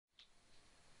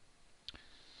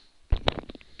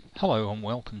Hello and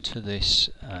welcome to this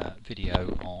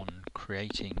video on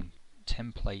creating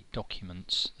template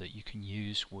documents that you can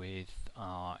use with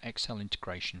our Excel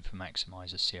integration for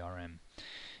Maximizer CRM.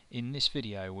 In this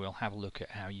video we'll have a look at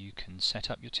how you can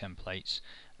set up your templates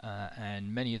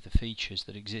and many of the features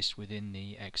that exist within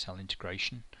the Excel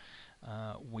integration.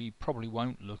 We probably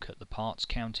won't look at the parts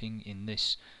counting in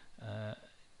this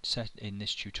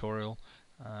tutorial,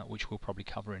 which we'll probably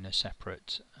cover in a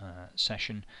separate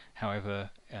session.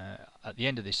 However, at the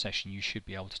end of this session you should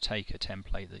be able to take a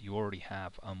template that you already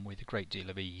have and with a great deal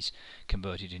of ease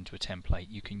convert it into a template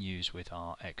you can use with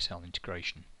our Excel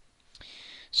integration.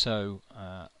 So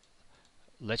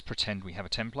let's pretend we have a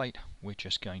template. We're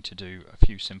just going to do a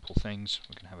few simple things.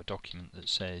 We're going to have a document that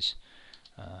says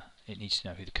it needs to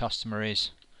know who the customer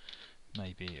is.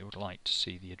 Maybe it would like to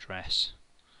see the address,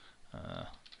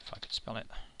 if I could spell it.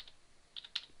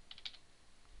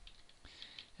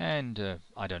 And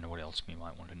I don't know what else we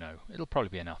might want to know. It'll probably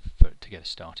be enough to get us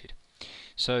started.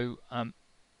 So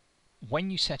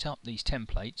when you set up these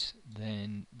templates,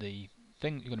 then the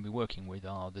thing that you're going to be working with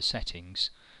are the settings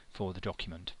for the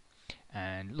document.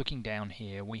 And looking down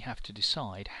here, we have to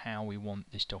decide how we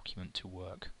want this document to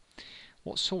work.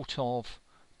 What sort of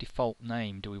default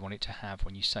name do we want it to have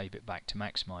when you save it back to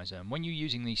Maximizer? And when you're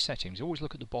using these settings, always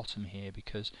look at the bottom here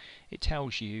because it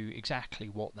tells you exactly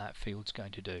what that field's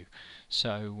going to do.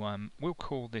 So we'll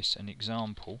call this an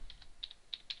example,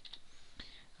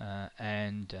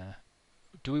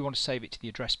 do we want to save it to the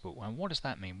address book? Well, what does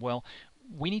that mean? Well,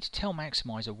 we need to tell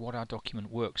Maximizer what our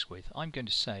document works with. I'm going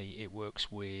to say it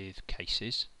works with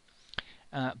cases.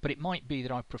 But it might be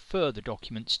that I prefer the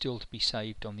document still to be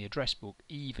saved on the address book,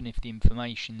 even if the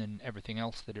information and everything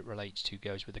else that it relates to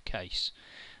goes with a case.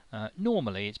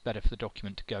 Normally it's better for the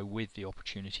document to go with the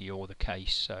opportunity or the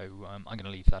case, so I'm going to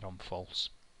leave that on false.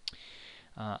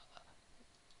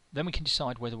 Then we can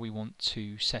decide whether we want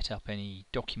to set up any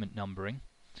document numbering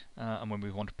and when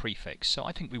we want a prefix. So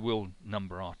I think we will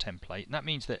number our template, and that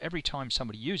means that every time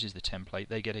somebody uses the template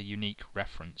they get a unique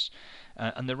reference,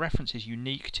 and the reference is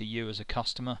unique to you as a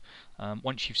customer.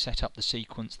 Once you've set up the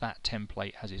sequence, that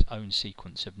template has its own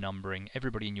sequence of numbering.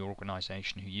 Everybody in your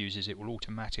organization who uses it will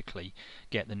automatically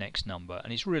get the next number,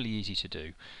 and it's really easy to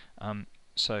do.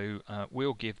 So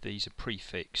we'll give these a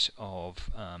prefix of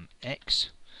X.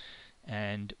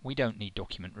 And we don't need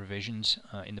document revisions.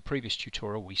 In the previous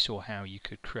tutorial we saw how you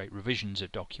could create revisions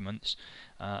of documents.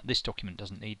 This document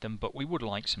doesn't need them, but we would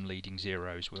like some leading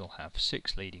zeros. We'll have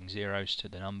 6 leading zeros to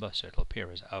the number, so it'll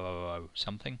appear as 000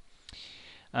 something.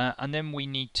 And then we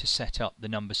need to set up the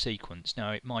number sequence.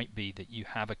 Now it might be that you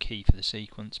have a key for the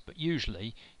sequence, but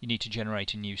usually you need to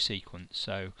generate a new sequence.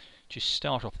 So just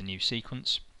start off the new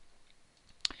sequence.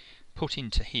 Put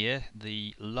into here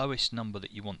the lowest number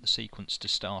that you want the sequence to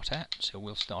start at, so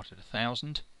we'll start at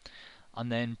 1000,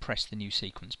 and then press the new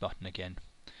sequence button again.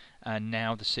 And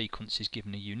now the sequence is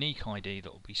given a unique ID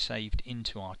that will be saved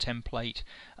into our template,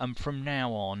 and from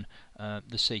now on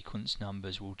the sequence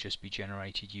numbers will just be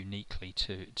generated uniquely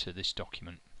to this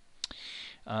document.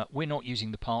 We're not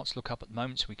using the parts lookup at the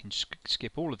moment, so we can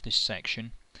skip all of this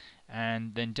section.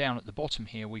 And then down at the bottom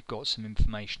here we've got some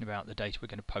information about the data we're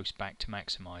going to post back to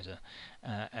Maximizer,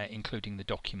 including the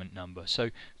document number. So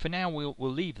for now we'll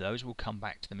leave those. We'll come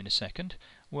back to them in a second.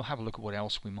 We'll have a look at what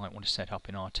else we might want to set up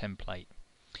in our template.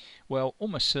 Well,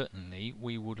 almost certainly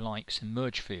we would like some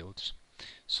merge fields.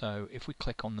 So if we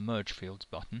click on the merge fields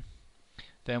button,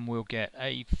 then we'll get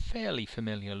a fairly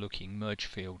familiar looking merge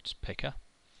fields picker.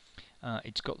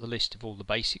 It's got the list of all the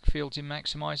basic fields in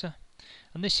Maximizer.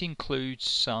 And this includes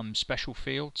some special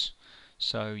fields,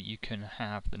 so you can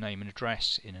have the name and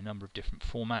address in a number of different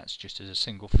formats just as a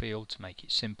single field to make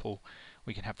it simple.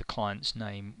 We can have the client's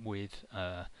name with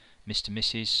Mr.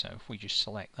 Mrs. So if we just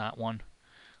select that one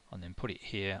and then put it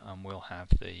here, and we'll have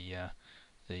the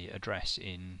address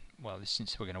in, well,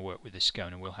 since we're going to work with this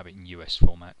Scona, we'll have it in US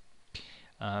format.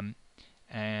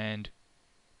 And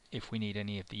if we need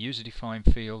any of the user-defined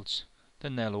fields,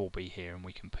 then they'll all be here and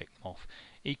we can pick them off.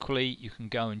 Equally, you can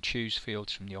go and choose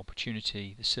fields from the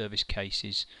opportunity, the service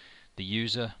cases, the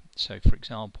user. So for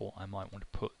example, I might want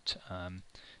to put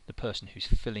the person who's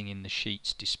filling in the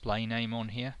sheet's display name on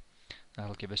here.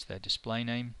 That'll give us their display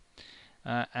name.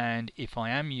 And if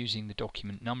I am using the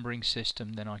document numbering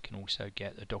system, then I can also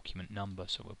get the document number,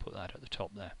 so we'll put that at the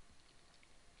top there.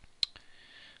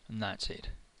 And that's it.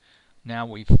 Now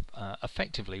we've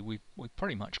effectively we've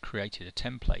pretty much created a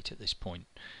template at this point,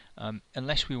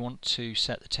 unless we want to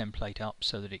set the template up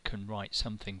so that it can write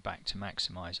something back to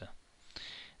Maximizer.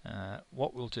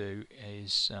 What we'll do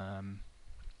is I'm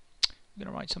going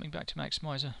to write something back to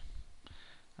Maximizer.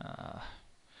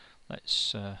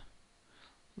 Let's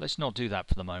Let's not do that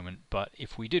for the moment, but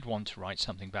if we did want to write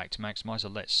something back to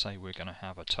Maximizer, let's say we're going to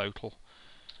have a total.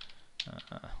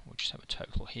 We'll just have a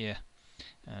total here,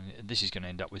 and this is going to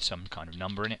end up with some kind of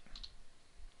number in it.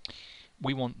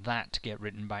 We want that to get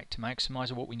written back to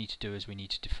Maximizer. What we need to do is we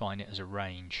need to define it as a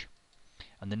range,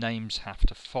 and the names have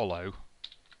to follow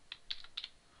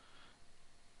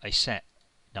a set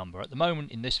number. At the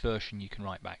moment in this version you can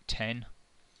write back 10.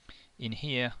 In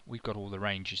here we've got all the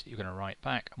ranges that you're going to write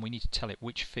back, and we need to tell it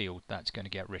which field that's going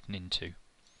to get written into.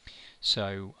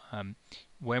 So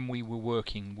when we were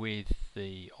working with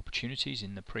the opportunities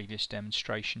in the previous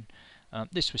demonstration,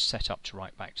 this was set up to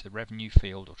write back to the revenue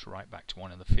field or to write back to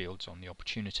one of the fields on the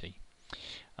opportunity.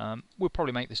 We'll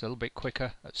probably make this a little bit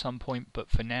quicker at some point,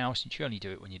 but for now, since you only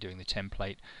do it when you're doing the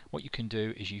template, what you can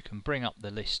do is you can bring up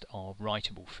the list of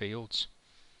writable fields,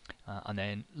 and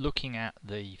then looking at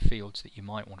the fields that you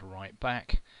might want to write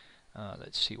back,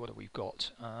 let's see what we've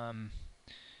got.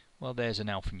 Well, there's an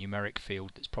alphanumeric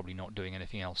field that's probably not doing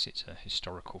anything else. It's a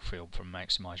historical field from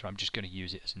Maximizer. I'm just going to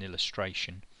use it as an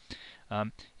illustration.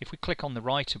 If we click on the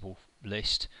writable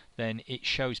list, then it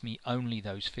shows me only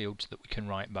those fields that we can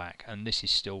write back, and this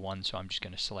is still one, so I'm just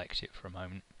going to select it for a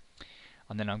moment,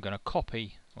 and then I'm going to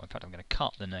copy, well, in fact I'm going to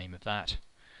cut the name of that,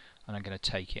 and I'm going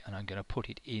to take it and I'm going to put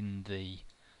it in the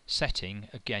setting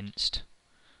against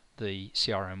the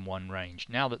CRM1 range.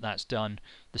 Now that that's done,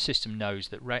 the system knows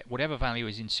that whatever value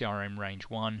is in CRM range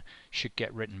 1 should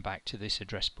get written back to this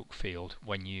address book field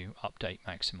when you update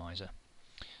Maximizer.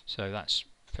 So that's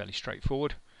fairly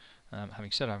straightforward.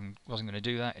 Having said I wasn't going to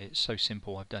do that, it's so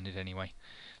simple I've done it anyway.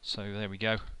 So there we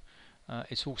go,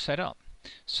 it's all set up.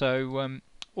 So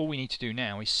all we need to do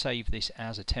now is save this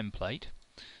as a template.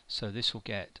 So this will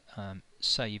get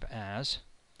save as,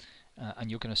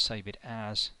 and you're going to save it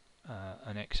as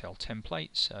an Excel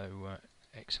template. So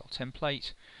Excel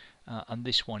template, and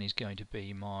this one is going to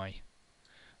be my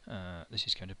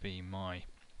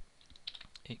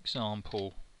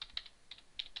example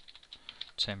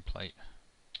template.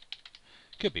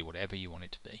 Could be whatever you want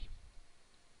it to be.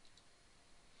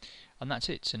 And that's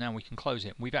it. So now we can close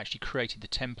it. We've actually created the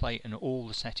template, and all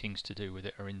the settings to do with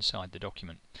it are inside the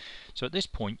document. So at this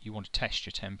point you want to test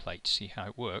your template to see how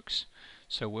it works.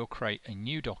 So we'll create a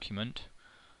new document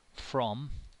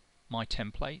from My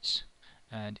Templates,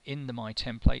 and in the My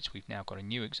Templates we've now got a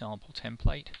new example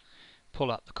template.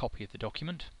 Pull up the copy of the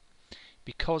document.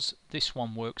 Because this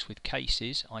one works with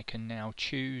cases, I can now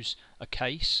choose a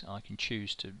case. I can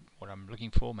choose to what I'm looking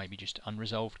for, maybe just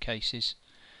unresolved cases.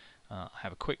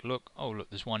 Have a quick look. Oh look,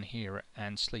 there's one here at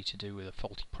Ansley to do with a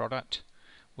faulty product.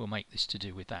 We'll make this to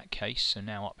do with that case. So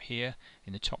now up here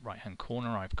in the top right hand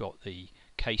corner I've got the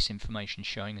case information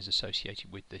showing as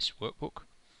associated with this workbook.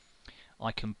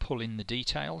 I can pull in the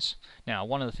details. Now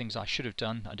one of the things I should have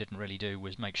done, I didn't really do,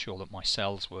 was make sure that my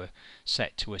cells were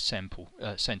set to a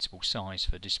sensible size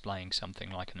for displaying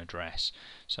something like an address.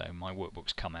 So my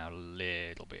workbooks come out a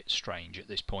little bit strange at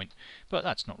this point, but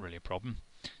that's not really a problem.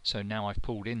 So now I've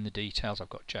pulled in the details. I've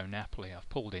got Joe Napoli, I've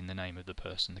pulled in the name of the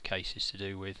person the case is to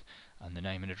do with, and the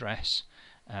name and address,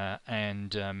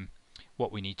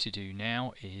 what we need to do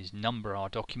now is number our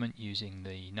document using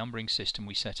the numbering system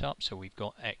we set up. So we've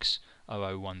got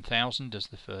X001000 as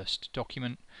the first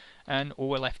document, and all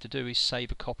we're left to do is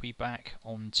save a copy back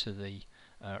onto the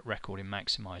record in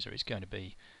Maximizer. It's going to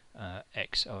be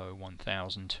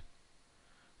X001000,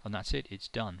 and that's it. It's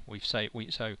done.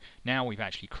 So now we've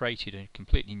actually created a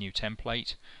completely new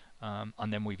template,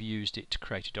 and then we've used it to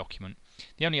create a document.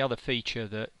 The only other feature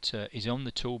that is on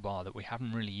the toolbar that we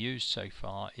haven't really used so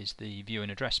far is the view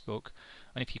an address book,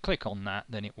 and if you click on that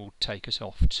then it will take us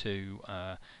off to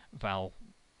Val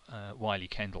Wiley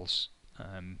Kendall's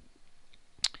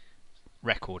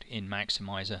record in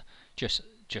Maximizer, just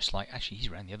like, actually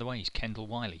he's around the other way, he's Kendall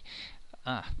Wiley.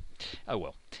 Oh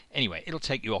well. Anyway, it'll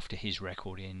take you off to his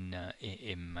record in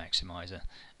Maximizer,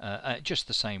 just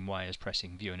the same way as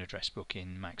pressing View an Address Book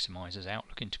in Maximizer's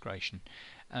Outlook integration.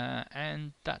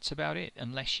 And that's about it,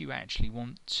 unless you actually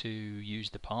want to use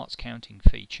the parts counting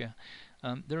feature.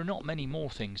 There are not many more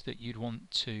things that you'd want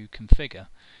to configure.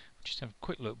 Just have a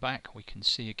quick look back. We can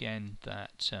see again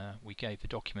that we gave the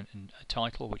document a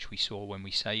title, which we saw when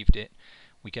we saved it.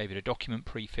 We gave it a document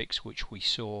prefix, which we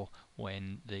saw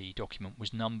when the document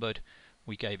was numbered.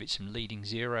 We gave it some leading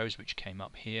zeros, which came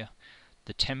up here.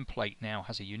 The template now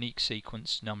has a unique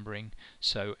sequence numbering,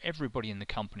 so everybody in the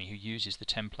company who uses the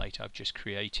template I've just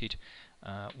created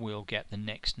will get the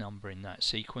next number in that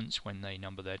sequence when they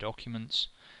number their documents.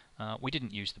 We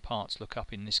didn't use the parts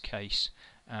lookup in this case,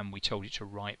 and we told it to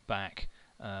write back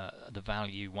the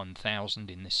value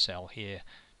 1000 in this cell here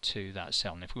to that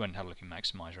cell, and if we went and had a look in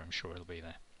Maximizer I'm sure it'll be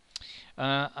there.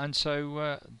 And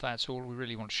so that's all we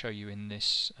really want to show you in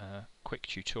this quick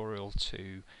tutorial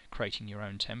to creating your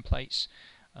own templates.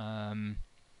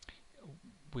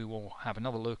 We will have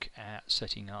another look at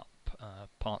setting up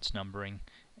parts numbering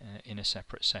in a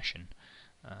separate session.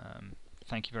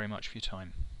 Thank you very much for your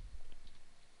time.